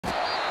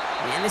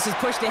And this is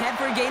pushed ahead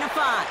for a gain of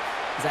 5.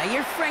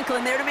 Zaire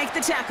Franklin there to make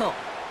the tackle.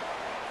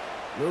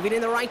 Moving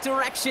in the right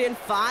direction.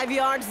 5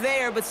 yards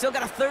there, but still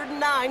got a 3rd and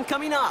 9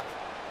 coming up.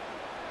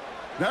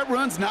 That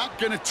run's not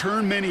going to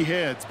turn many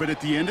heads, but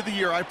at the end of the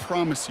year, I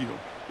promise you,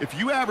 if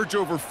you average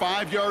over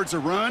 5 yards a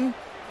run,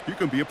 you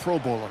can be a Pro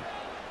Bowler.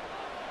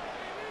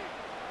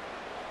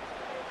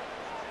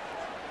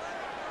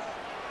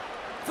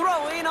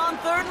 Throwing on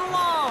 3rd and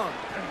long.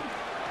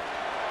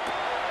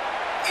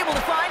 Able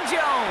to find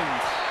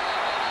Jones.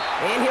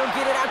 And he'll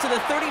get it out to the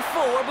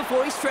 34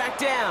 before he's tracked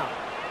down.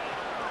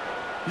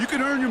 You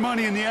can earn your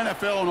money in the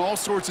NFL in all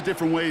sorts of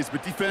different ways,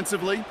 but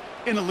defensively,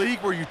 in a league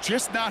where you're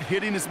just not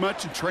hitting as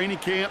much in training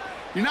camp,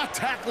 you're not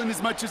tackling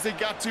as much as they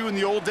got to in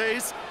the old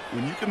days,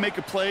 when you can make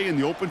a play in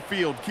the open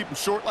field, keep them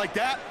short like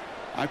that,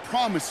 I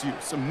promise you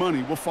some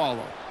money will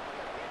follow.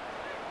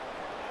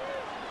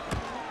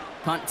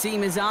 Punt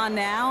team is on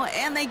now,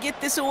 and they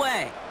get this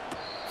away.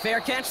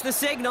 Fair catch the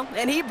signal,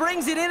 and he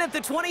brings it in at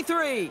the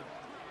 23.